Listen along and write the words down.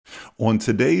On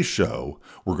today's show,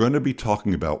 we're going to be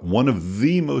talking about one of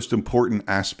the most important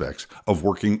aspects of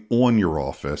working on your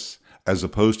office as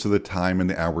opposed to the time and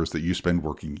the hours that you spend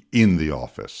working in the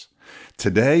office.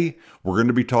 Today, we're going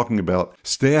to be talking about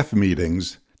staff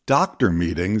meetings, doctor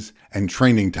meetings, and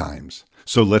training times.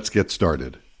 So let's get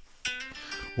started.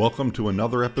 Welcome to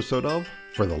another episode of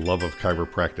For the Love of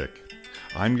Chiropractic.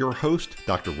 I'm your host,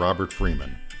 Dr. Robert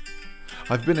Freeman.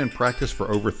 I've been in practice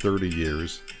for over 30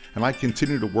 years, and I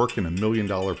continue to work in $1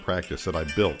 million practice that I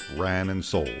built, ran, and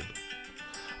sold.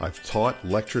 I've taught,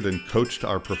 lectured, and coached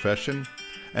our profession,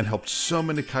 and helped so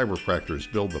many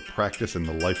chiropractors build the practice and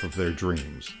the life of their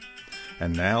dreams.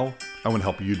 And now, I want to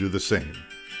help you do the same.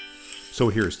 So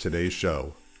here's today's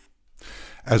show.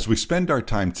 As we spend our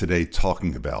time today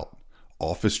talking about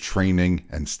office training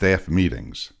and staff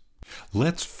meetings,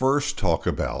 let's first talk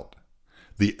about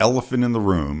the elephant in the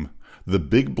room, the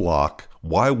big block,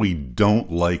 why we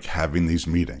don't like having these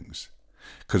meetings.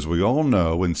 Because we all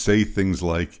know and say things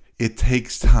like, it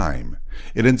takes time.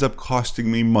 It ends up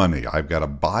costing me money. I've got to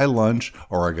buy lunch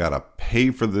or I got to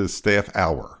pay for the staff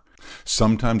hour.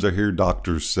 Sometimes I hear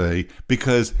doctors say,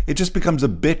 because it just becomes a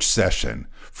bitch session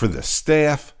for the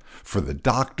staff, for the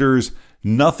doctors,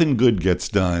 nothing good gets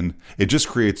done. It just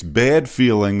creates bad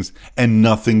feelings and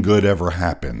nothing good ever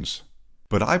happens.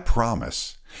 But I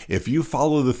promise, if you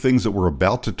follow the things that we're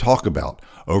about to talk about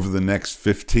over the next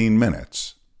 15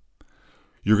 minutes,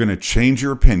 you're going to change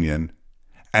your opinion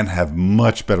and have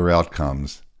much better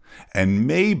outcomes. And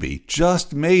maybe,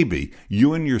 just maybe,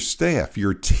 you and your staff,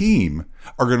 your team,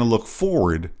 are going to look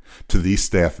forward to these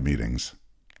staff meetings.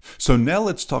 So now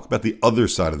let's talk about the other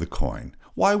side of the coin,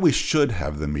 why we should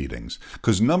have the meetings.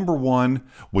 Because number one,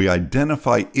 we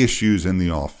identify issues in the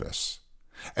office.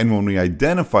 And when we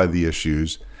identify the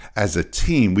issues, as a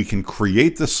team, we can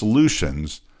create the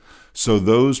solutions so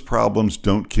those problems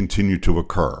don't continue to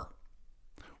occur.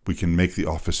 We can make the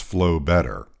office flow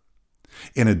better.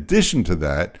 In addition to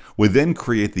that, we then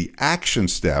create the action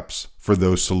steps for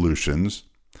those solutions,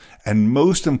 and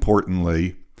most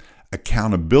importantly,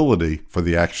 accountability for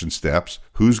the action steps.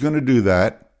 Who's going to do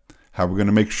that? How we're going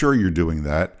to make sure you're doing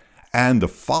that, and the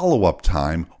follow-up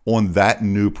time on that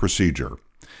new procedure.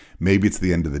 Maybe it's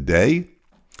the end of the day.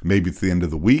 Maybe it's the end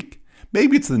of the week.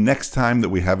 Maybe it's the next time that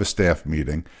we have a staff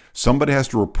meeting. Somebody has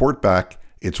to report back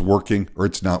it's working or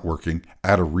it's not working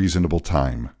at a reasonable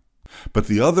time. But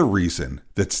the other reason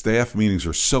that staff meetings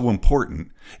are so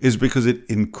important is because it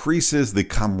increases the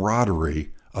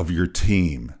camaraderie of your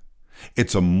team.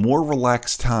 It's a more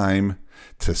relaxed time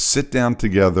to sit down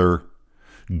together,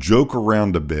 joke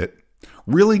around a bit,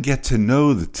 really get to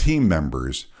know the team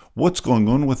members, what's going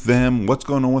on with them, what's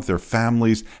going on with their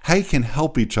families, how you can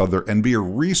help each other and be a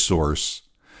resource.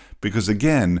 Because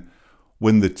again,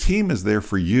 when the team is there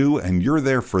for you and you're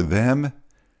there for them,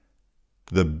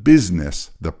 the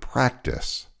business, the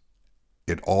practice,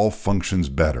 it all functions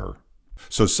better.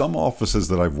 So some offices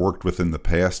that I've worked with in the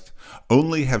past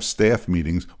only have staff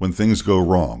meetings when things go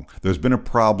wrong. There's been a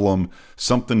problem,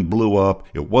 something blew up,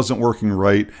 it wasn't working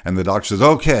right, and the doctor says,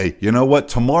 okay, you know what,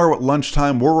 tomorrow at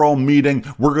lunchtime, we're all meeting,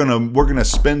 we're gonna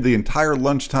spend the entire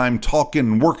lunchtime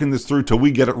talking and working this through till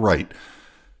we get it right.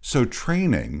 So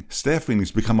training, staff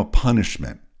meetings become a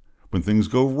punishment. When things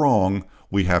go wrong,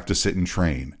 we have to sit and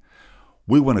train.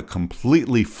 We want to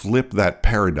completely flip that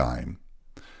paradigm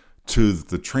to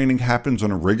the training happens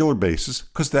on a regular basis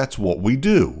because that's what we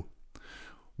do.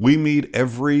 We meet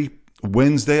every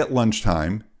Wednesday at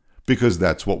lunchtime because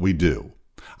that's what we do.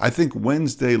 I think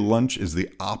Wednesday lunch is the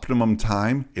optimum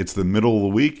time. It's the middle of the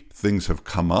week. Things have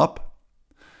come up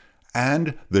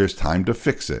and there's time to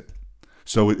fix it.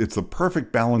 So it's the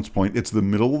perfect balance point. It's the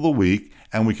middle of the week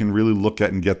and we can really look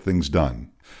at and get things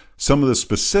done. Some of the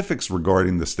specifics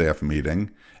regarding the staff meeting,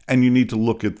 and you need to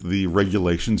look at the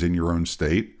regulations in your own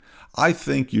state. I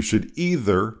think you should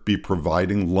either be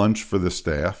providing lunch for the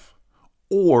staff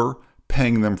or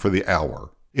paying them for the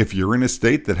hour. If you're in a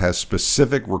state that has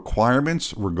specific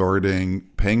requirements regarding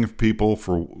paying people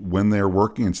for when they're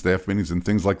working in staff meetings and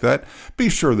things like that, be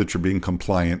sure that you're being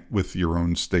compliant with your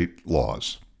own state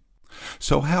laws.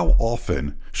 So how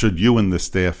often should you and the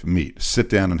staff meet, sit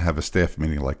down and have a staff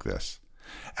meeting like this?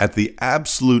 At the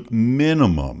absolute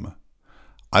minimum,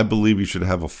 I believe you should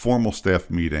have a formal staff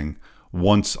meeting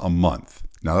once a month.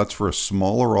 Now that's for a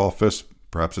smaller office,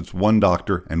 perhaps it's one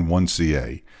doctor and one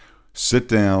CA. Sit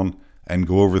down and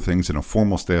go over things in a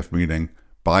formal staff meeting,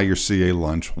 buy your CA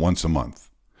lunch once a month.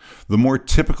 The more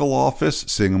typical office,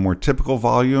 seeing a more typical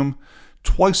volume,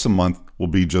 twice a month will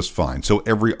be just fine. So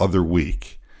every other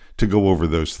week to go over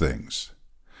those things.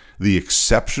 The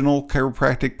exceptional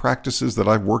chiropractic practices that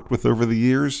I've worked with over the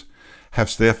years have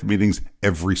staff meetings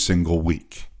every single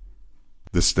week.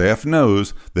 The staff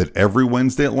knows that every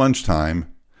Wednesday at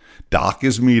lunchtime, Doc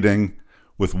is meeting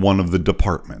with one of the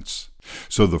departments.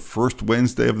 So the first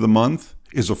Wednesday of the month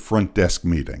is a front desk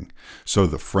meeting. So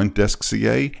the front desk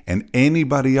CA and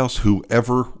anybody else who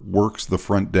ever works the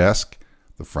front desk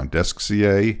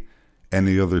CA,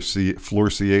 any other floor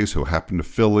CAs who happen to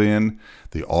fill in,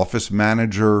 the office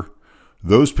manager,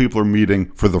 those people are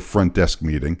meeting for the front desk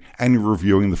meeting, and you're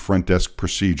reviewing the front desk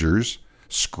procedures,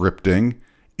 scripting,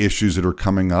 issues that are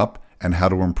coming up, and how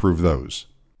to improve those.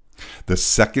 The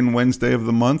second Wednesday of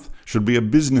the month should be a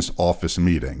business office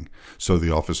meeting. So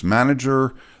the office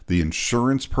manager, the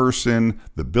insurance person,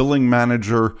 the billing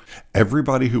manager,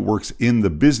 everybody who works in the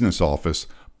business office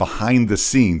behind the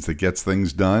scenes that gets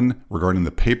things done regarding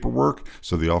the paperwork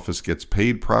so the office gets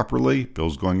paid properly,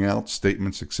 bills going out,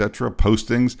 statements, etc.,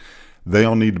 postings, they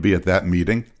all need to be at that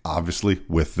meeting, obviously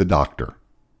with the doctor.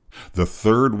 The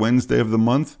third Wednesday of the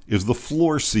month is the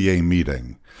floor CA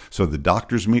meeting. So the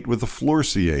doctors meet with the floor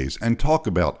CAs and talk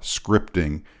about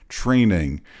scripting,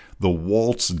 training, the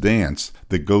waltz dance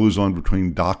that goes on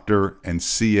between doctor and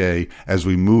CA as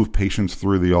we move patients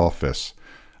through the office.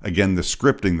 Again, the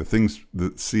scripting, the things the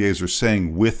CAs are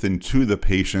saying with and to the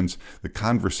patients, the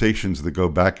conversations that go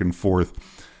back and forth,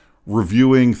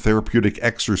 reviewing therapeutic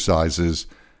exercises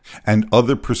and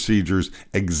other procedures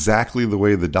exactly the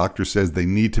way the doctor says they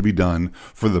need to be done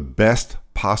for the best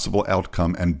possible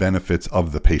outcome and benefits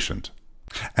of the patient.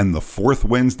 And the fourth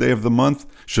Wednesday of the month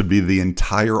should be the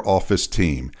entire office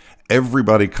team.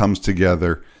 Everybody comes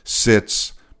together,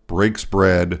 sits, breaks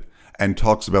bread, and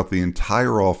talks about the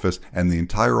entire office and the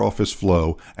entire office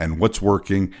flow and what's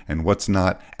working and what's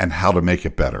not and how to make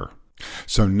it better.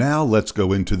 So now let's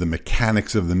go into the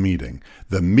mechanics of the meeting,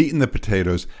 the meat and the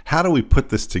potatoes. How do we put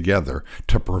this together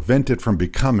to prevent it from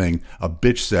becoming a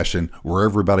bitch session where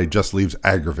everybody just leaves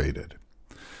aggravated?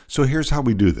 So here's how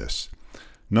we do this.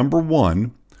 Number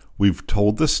one, we've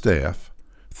told the staff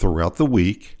throughout the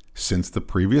week since the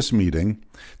previous meeting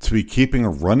to be keeping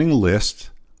a running list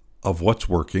of what's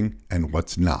working and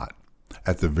what's not.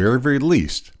 At the very, very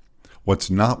least, what's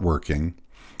not working,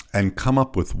 and come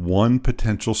up with one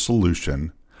potential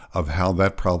solution of how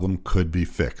that problem could be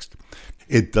fixed.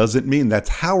 It doesn't mean that's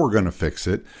how we're going to fix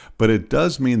it, but it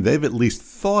does mean they've at least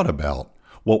thought about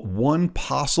what one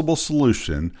possible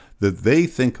solution that they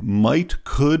think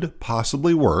could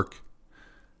possibly work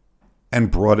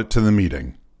and brought it to the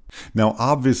meeting. Now,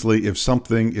 obviously, if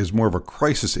something is more of a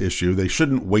crisis issue, they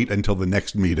shouldn't wait until the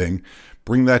next meeting.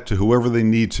 Bring that to whoever they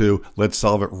need to. Let's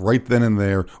solve it right then and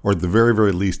there, or at the very,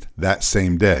 very least that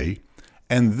same day.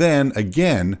 And then,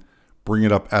 again, bring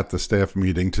it up at the staff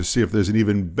meeting to see if there's an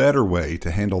even better way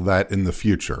to handle that in the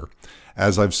future.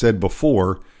 As I've said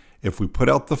before, if we put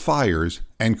out the fires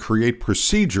and create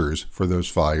procedures for those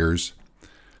fires,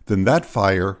 then that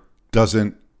fire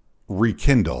doesn't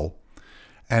rekindle.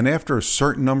 And after a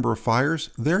certain number of fires,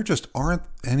 there just aren't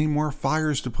any more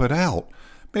fires to put out.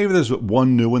 Maybe there's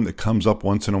one new one that comes up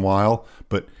once in a while,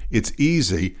 but it's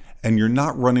easy, and you're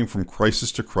not running from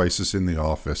crisis to crisis in the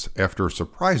office after a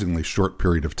surprisingly short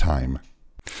period of time.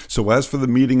 So as for the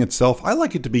meeting itself, I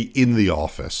like it to be in the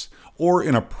office or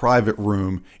in a private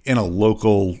room in a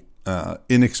local,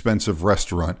 inexpensive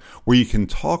restaurant where you can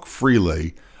talk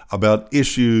freely about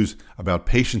issues, about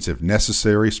patients if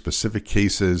necessary, specific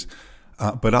cases.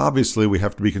 But obviously, we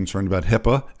have to be concerned about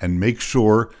HIPAA and make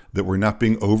sure that we're not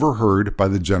being overheard by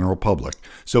the general public.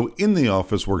 So in the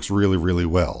office works really, really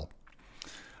well.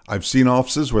 I've seen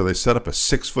offices where they set up a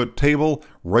 6-foot table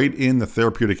right in the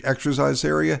therapeutic exercise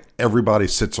area. Everybody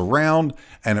sits around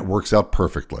and it works out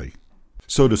perfectly.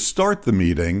 So to start the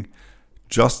meeting,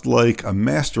 just like a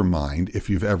mastermind, if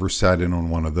you've ever sat in on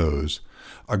one of those,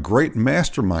 a great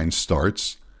mastermind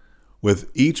starts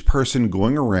with each person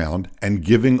going around and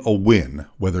giving a win,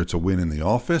 whether it's a win in the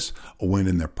office, a win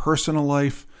in their personal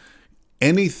life,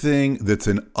 anything that's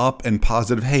an up and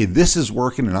positive, hey, this is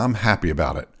working and I'm happy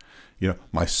about it. You know,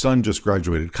 my son just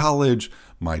graduated college,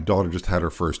 my daughter just had her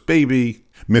first baby,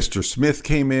 Mr. Smith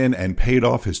came in and paid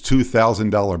off his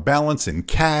 $2,000 balance in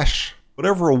cash.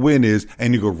 Whatever a win is,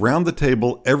 and you go around the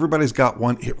table, everybody's got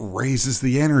one, it raises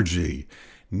the energy.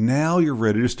 Now you're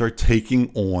ready to start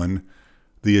taking on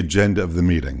the agenda of the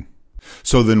meeting.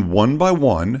 So then one by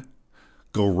one,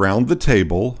 go around the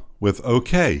table with,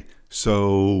 okay,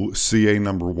 so CA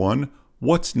number one,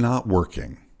 what's not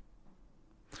working?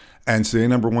 And CA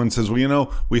number one says, well, you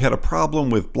know, we had a problem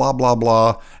with blah, blah,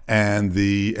 blah, and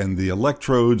the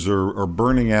electrodes are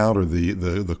burning out, or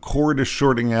the cord is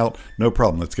shorting out. No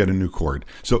problem. Let's get a new cord.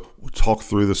 So we'll talk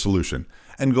through the solution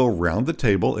and go around the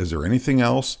table. Is there anything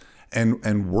else?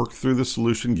 and work through the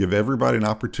solution, give everybody an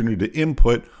opportunity to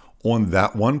input on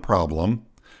that one problem,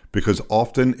 because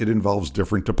often it involves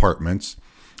different departments,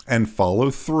 and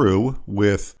follow through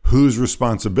with whose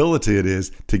responsibility it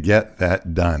is to get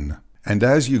that done. And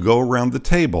as you go around the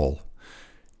table,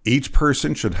 each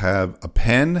person should have a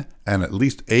pen and at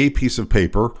least a piece of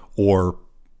paper or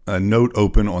a note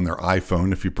open on their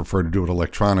iPhone if you prefer to do it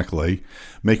electronically,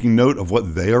 making note of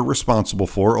what they are responsible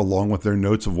for along with their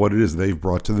notes of what it is they've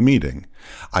brought to the meeting.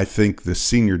 I think the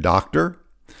senior doctor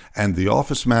and the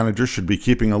office manager should be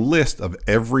keeping a list of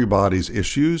everybody's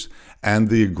issues and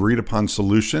the agreed upon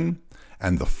solution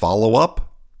and the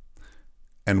follow-up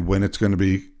and when it's going to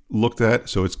be looked at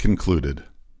so it's concluded.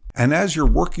 And as you're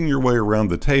working your way around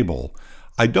the table,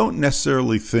 I don't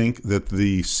necessarily think that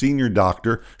the senior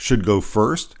doctor should go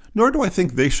first, nor do I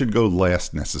think they should go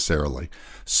last necessarily.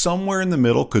 Somewhere in the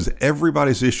middle, because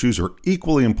everybody's issues are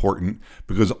equally important,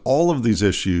 because all of these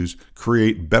issues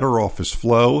create better office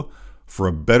flow for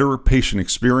a better patient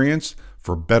experience,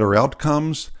 for better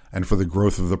outcomes, and for the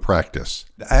growth of the practice.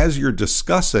 As you're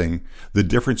discussing the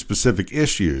different specific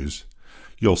issues,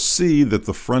 you'll see that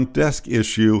the front desk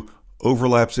issue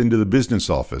overlaps into the business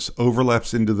office,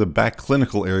 overlaps into the back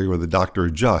clinical area where the doctor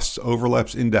adjusts,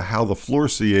 overlaps into how the floor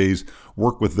CAs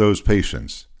work with those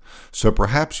patients. So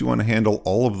perhaps you want to handle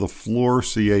all of the floor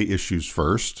CA issues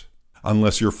first.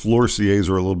 Unless your floor CAs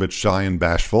are a little bit shy and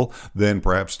bashful, then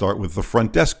perhaps start with the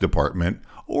front desk department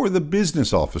or the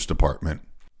business office department.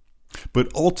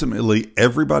 But ultimately,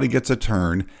 everybody gets a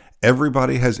turn,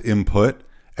 everybody has input,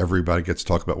 everybody gets to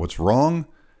talk about what's wrong,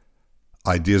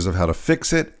 ideas of how to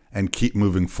fix it, and keep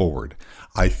moving forward.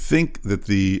 I think that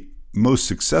the most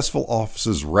successful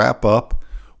offices wrap up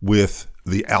with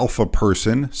the alpha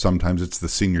person. Sometimes it's the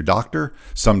senior doctor,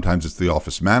 sometimes it's the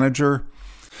office manager,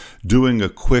 doing a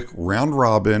quick round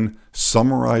robin,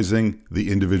 summarizing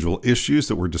the individual issues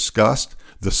that were discussed,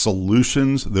 the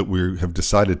solutions that we have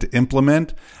decided to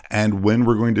implement, and when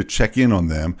we're going to check in on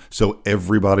them so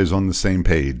everybody's on the same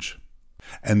page.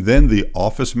 And then the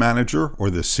office manager or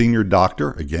the senior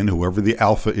doctor, again, whoever the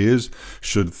alpha is,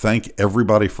 should thank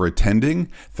everybody for attending,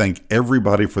 thank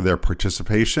everybody for their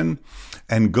participation,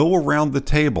 and go around the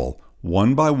table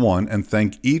one by one and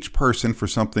thank each person for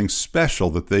something special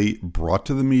that they brought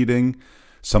to the meeting,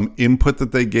 some input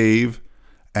that they gave,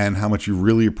 and how much you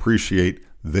really appreciate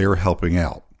their helping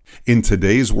out. In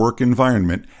today's work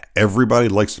environment, everybody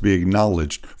likes to be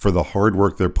acknowledged for the hard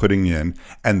work they're putting in,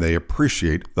 and they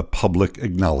appreciate the public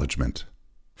acknowledgement.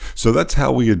 So that's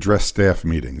how we address staff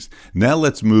meetings. Now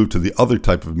let's move to the other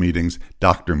type of meetings,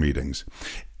 doctor meetings.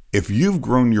 If you've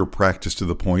grown your practice to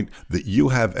the point that you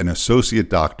have an associate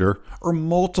doctor or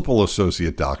multiple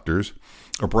associate doctors,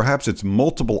 or perhaps it's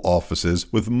multiple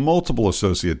offices with multiple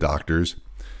associate doctors,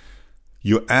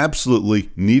 you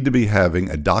absolutely need to be having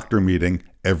a doctor meeting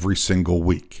every single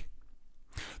week.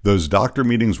 Those doctor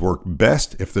meetings work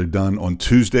best if they're done on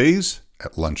Tuesdays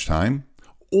at lunchtime,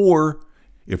 or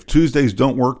if Tuesdays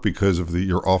don't work because of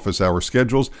your office hour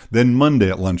schedules, then Monday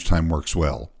at lunchtime works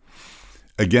well.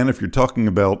 Again, if you're talking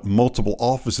about multiple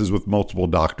offices with multiple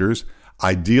doctors,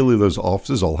 ideally those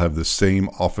offices all have the same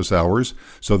office hours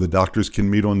so the doctors can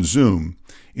meet on Zoom.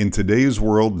 In today's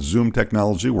world, Zoom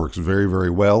technology works very,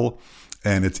 very well,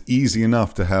 and it's easy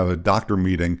enough to have a doctor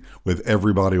meeting with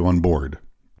everybody on board.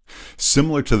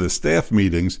 Similar to the staff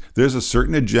meetings, there's a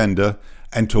certain agenda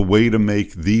and a way to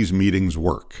make these meetings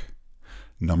work.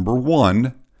 Number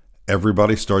one,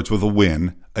 everybody starts with a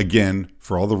win, again,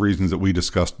 for all the reasons that we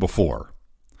discussed before.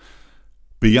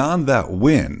 Beyond that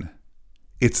win,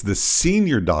 it's the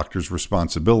senior doctor's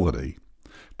responsibility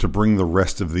to bring the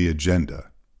rest of the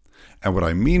agenda. And what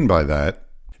I mean by that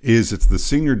is it's the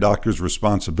senior doctor's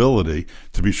responsibility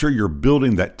to be sure you're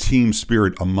building that team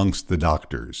spirit amongst the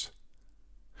doctors.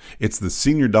 It's the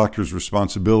senior doctor's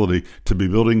responsibility to be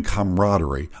building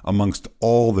camaraderie amongst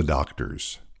all the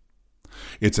doctors.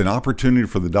 It's an opportunity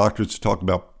for the doctors to talk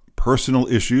about personal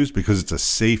issues because it's a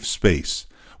safe space.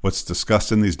 What's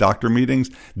discussed in these doctor meetings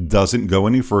doesn't go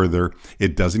any further.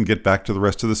 It doesn't get back to the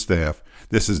rest of the staff.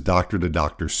 This is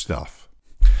doctor-to-doctor stuff.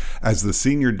 As the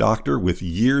senior doctor with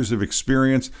years of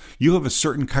experience, you have a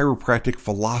certain chiropractic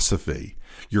philosophy,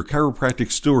 your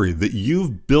chiropractic story that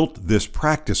you've built this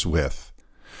practice with.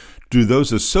 Do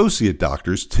those associate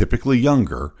doctors, typically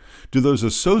younger, do those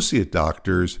associate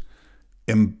doctors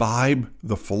imbibe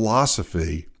the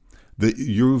philosophy that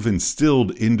you've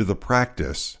instilled into the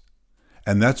practice?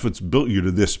 And that's what's built you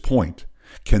to this point.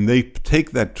 Can they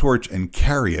take that torch and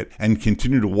carry it and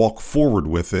continue to walk forward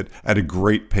with it at a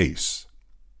great pace?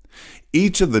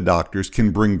 Each of the doctors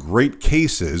can bring great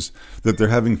cases that they're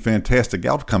having fantastic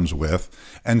outcomes with.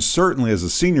 And certainly as a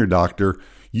senior doctor,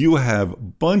 you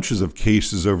have bunches of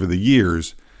cases over the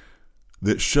years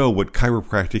that show what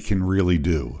chiropractic can really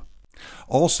do.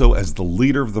 Also, as the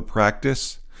leader of the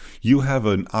practice, you have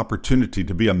an opportunity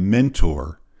to be a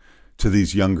mentor to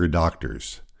these younger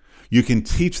doctors. You can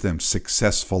teach them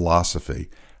success philosophy.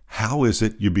 How is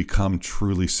it you become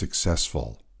truly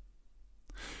successful?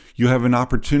 You have an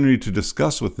opportunity to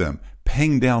discuss with them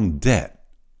paying down debt,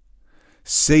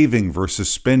 saving versus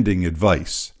spending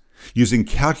advice, using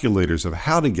calculators of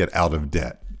how to get out of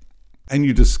debt. And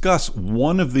you discuss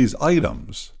one of these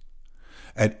items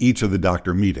at each of the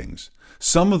doctor meetings.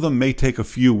 Some of them may take a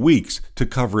few weeks to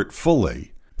cover it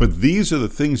fully, but these are the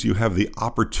things you have the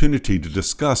opportunity to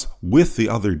discuss with the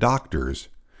other doctors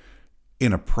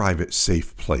in a private,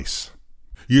 safe place.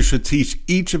 You should teach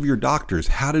each of your doctors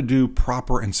how to do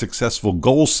proper and successful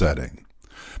goal setting,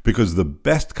 because the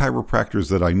best chiropractors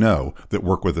that I know that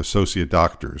work with associate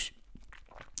doctors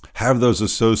have those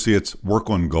associates work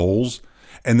on goals,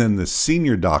 and then the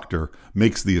senior doctor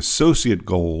makes the associate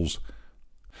goals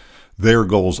their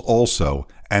goals also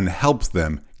and helps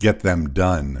them get them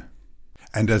done.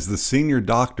 And as the senior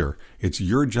doctor, it's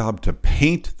your job to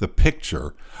paint the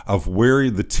picture of where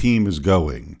the team is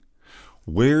going.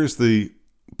 Where's the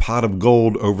pot of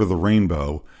gold over the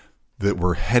rainbow that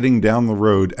we're heading down the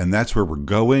road, and that's where we're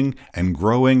going and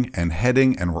growing and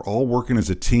heading, and we're all working as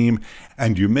a team.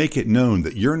 And you make it known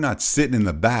that you're not sitting in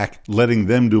the back letting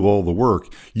them do all the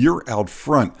work. You're out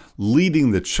front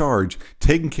leading the charge,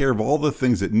 taking care of all the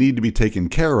things that need to be taken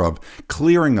care of,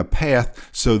 clearing a path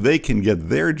so they can get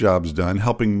their jobs done,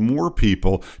 helping more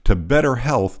people to better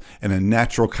health in a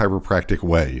natural chiropractic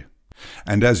way.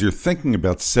 And as you're thinking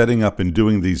about setting up and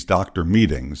doing these doctor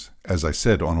meetings, as I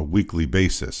said, on a weekly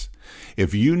basis,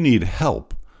 if you need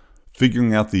help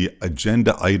figuring out the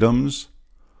agenda items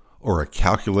or a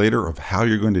calculator of how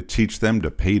you're going to teach them to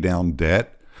pay down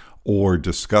debt, or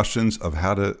discussions of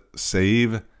how to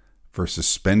save versus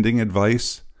spending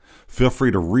advice, feel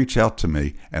free to reach out to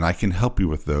me and I can help you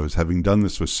with those, having done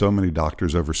this with so many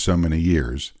doctors over so many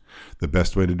years. The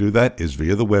best way to do that is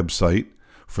via the website,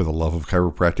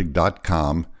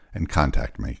 fortheloveofchiropractic.com, and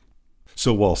contact me.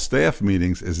 So while staff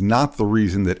meetings is not the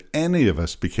reason that any of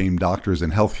us became doctors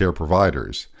and healthcare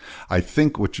providers, I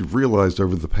think what you've realized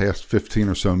over the past 15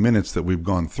 or so minutes that we've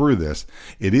gone through this,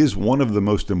 it is one of the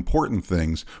most important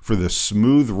things for the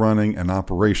smooth running and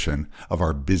operation of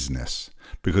our business,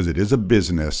 because it is a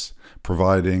business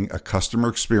providing a customer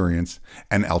experience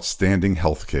and outstanding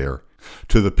healthcare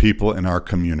to the people in our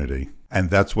community. And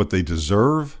that's what they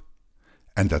deserve.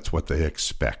 And that's what they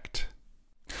expect.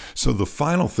 So the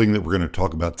final thing that we're going to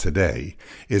talk about today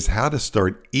is how to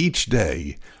start each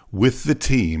day with the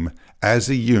team as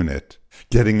a unit,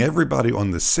 getting everybody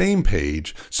on the same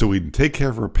page so we can take care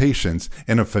of our patients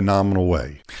in a phenomenal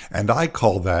way. And I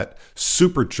call that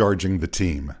supercharging the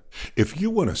team. If you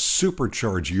want to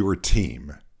supercharge your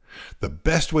team, the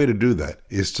best way to do that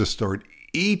is to start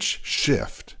each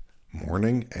shift,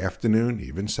 morning, afternoon,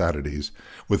 even Saturdays,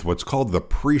 with what's called the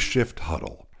pre-shift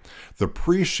huddle. The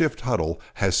pre-shift huddle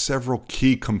has several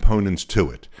key components to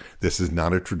it. This is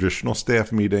not a traditional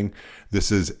staff meeting. This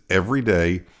is every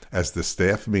day as the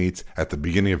staff meets at the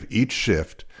beginning of each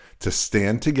shift to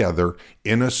stand together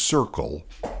in a circle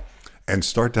and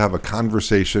start to have a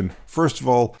conversation. First of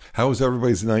all, how was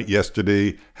everybody's night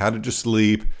yesterday? How did you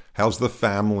sleep? How's the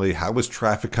family? How was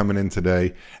traffic coming in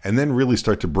today? And then really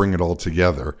start to bring it all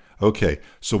together. Okay,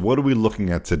 so what are we looking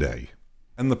at today?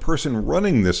 And the person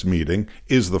running this meeting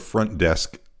is the front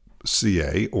desk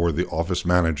CA or the office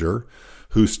manager,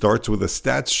 who starts with a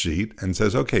stats sheet and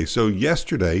says, okay, so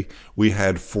yesterday we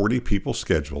had 40 people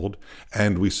scheduled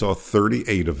and we saw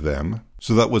 38 of them.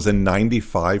 So that was a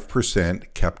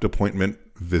 95% kept appointment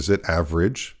visit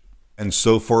average. And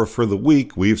so far for the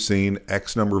week, we've seen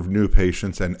X number of new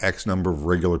patients and X number of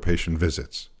regular patient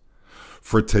visits.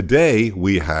 For today,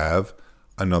 we have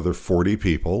another 40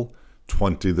 people,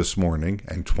 20 this morning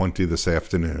and 20 this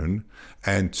afternoon,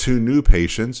 and 2 new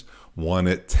patients, one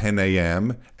at 10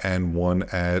 a.m. and one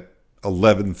at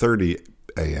 11:30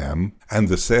 a.m. And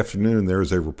this afternoon, there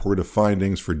is a report of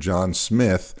findings for John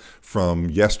Smith from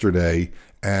yesterday,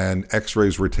 and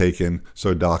x-rays were taken.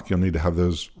 So doc, you'll need to have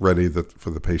those ready for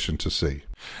the patient to see.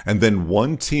 And then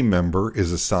one team member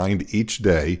is assigned each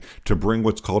day to bring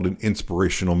what's called an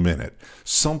inspirational minute,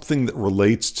 something that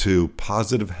relates to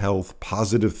positive health,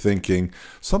 positive thinking,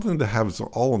 something to have us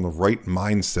all in the right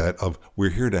mindset of we're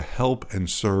here to help and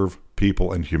serve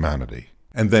people and humanity.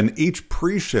 And then each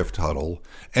pre-shift huddle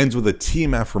ends with a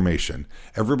team affirmation.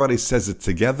 Everybody says it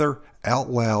together,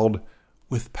 out loud,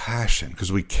 with passion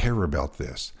because we care about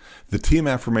this. The team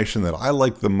affirmation that I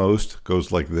like the most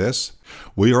goes like this: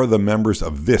 we are the members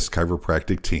of this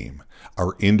chiropractic team.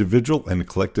 Our individual and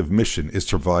collective mission is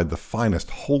to provide the finest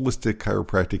holistic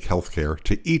chiropractic healthcare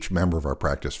to each member of our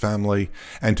practice family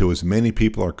and to as many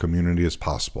people in our community as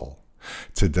possible.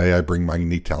 Today, I bring my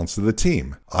unique talents to the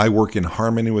team. I work in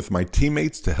harmony with my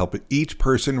teammates to help each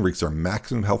person reach their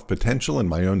maximum health potential in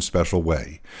my own special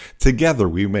way. Together,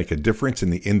 we make a difference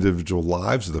in the individual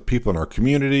lives of the people in our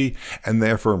community and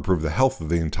therefore improve the health of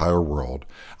the entire world.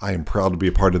 I am proud to be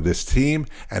a part of this team,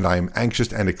 and I am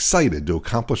anxious and excited to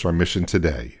accomplish our mission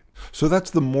today. So that's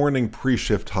the morning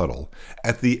pre-shift huddle.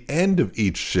 At the end of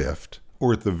each shift,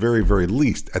 or at the very, very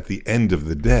least, at the end of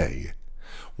the day,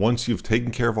 once you've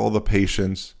taken care of all the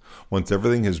patients, once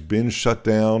everything has been shut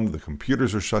down, the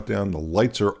computers are shut down, the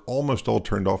lights are almost all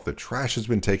turned off, the trash has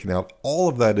been taken out, all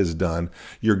of that is done,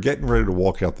 you're getting ready to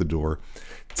walk out the door,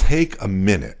 take a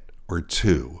minute or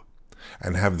two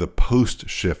and have the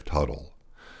post-shift huddle.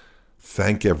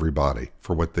 Thank everybody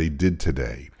for what they did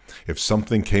today. If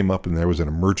something came up and there was an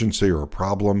emergency or a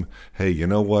problem, hey, you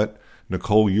know what?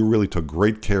 Nicole, you really took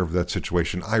great care of that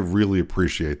situation. I really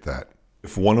appreciate that.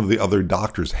 If one of the other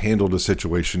doctors handled a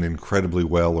situation incredibly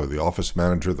well, or the office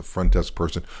manager, the front desk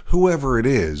person, whoever it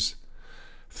is,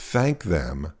 thank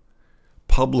them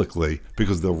publicly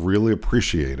because they'll really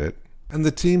appreciate it, and the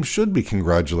team should be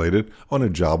congratulated on a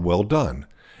job well done.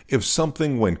 If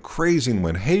something went crazy and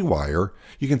went haywire,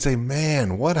 you can say,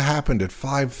 man, what happened at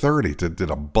 5:30?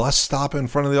 Did a bus stop in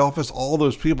front of the office? All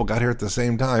those people got here at the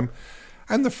same time.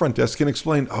 And the front desk can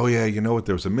explain, oh yeah, you know what,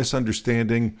 there was a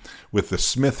misunderstanding with the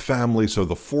Smith family, so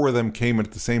the four of them came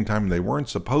at the same time and they weren't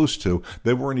supposed to.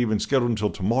 They weren't even scheduled until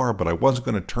tomorrow, but I wasn't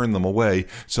going to turn them away.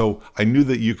 So I knew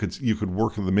that you could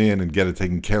work them in and get it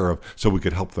taken care of so we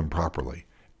could help them properly.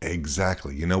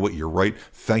 Exactly. You know what? You're right.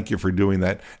 Thank you for doing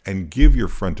that. And give your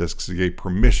front desk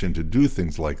permission to do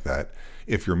things like that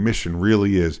if your mission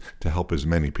really is to help as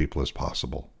many people as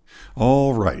possible.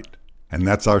 All right. And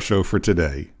that's our show for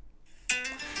today.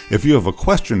 If you have a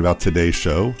question about today's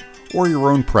show or your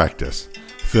own practice,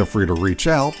 feel free to reach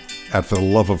out at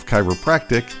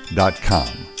fortheloveofchiropractic.com.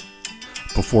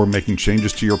 Before making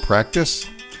changes to your practice,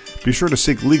 be sure to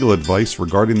seek legal advice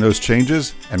regarding those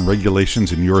changes and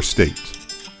regulations in your state.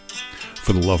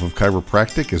 For the Love of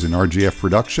Chiropractic is an RGF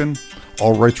production,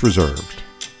 all rights reserved.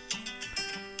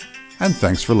 And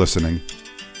thanks for listening.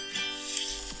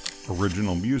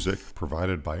 Original music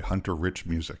provided by Hunter Rich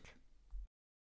Music.